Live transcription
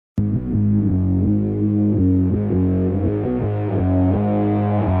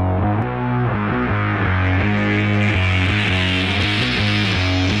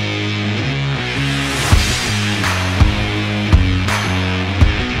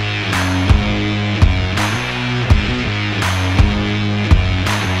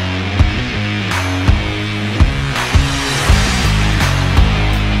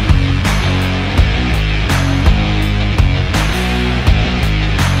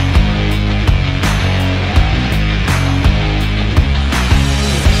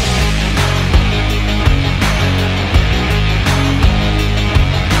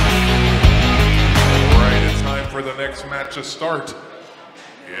start.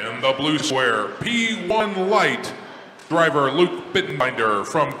 In the blue square, P1 Light, driver Luke Bittenbinder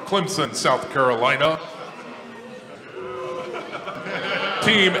from Clemson, South Carolina.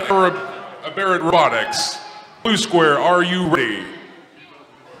 Team Barrett Robotics, blue square, are you ready?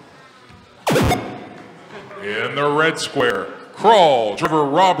 In the red square, Crawl, driver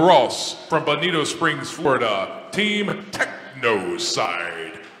Rob Ross from Bonito Springs, Florida. Team Techno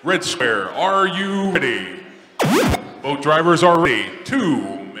Side, red square, are you ready? Both drivers are ready. 2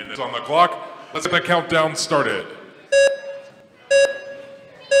 minutes on the clock. Let's get the countdown started.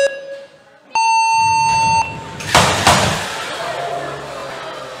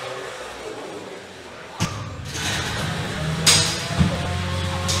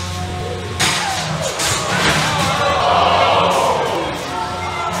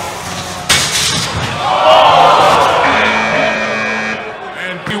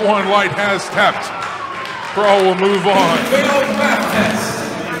 And P1 Light has tapped. Crawl will move on. Failed map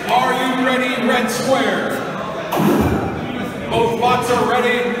test. Are you ready, red square? Both bots are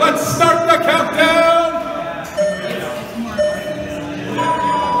ready. Let's start the countdown.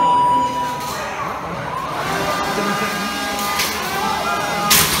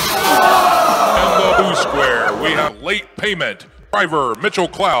 In the blue square, we have late payment. Driver Mitchell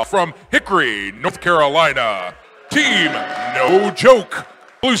Cloud from Hickory, North Carolina. Team No Joke.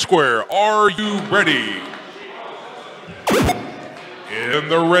 Blue square, are you ready? In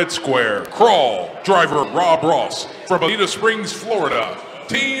the red square, Crawl, driver Rob Ross from Bonito Springs, Florida.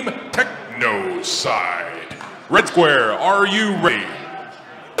 Team Techno Side. Red square, are you ready?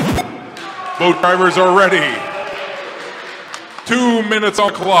 Both drivers are ready. 2 minutes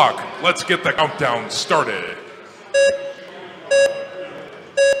on the clock. Let's get the countdown started.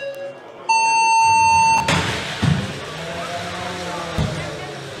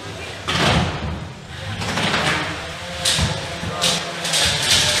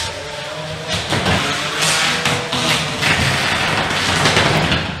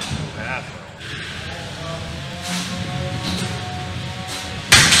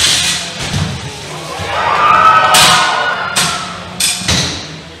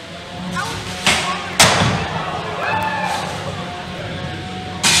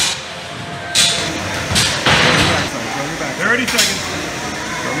 Seconds.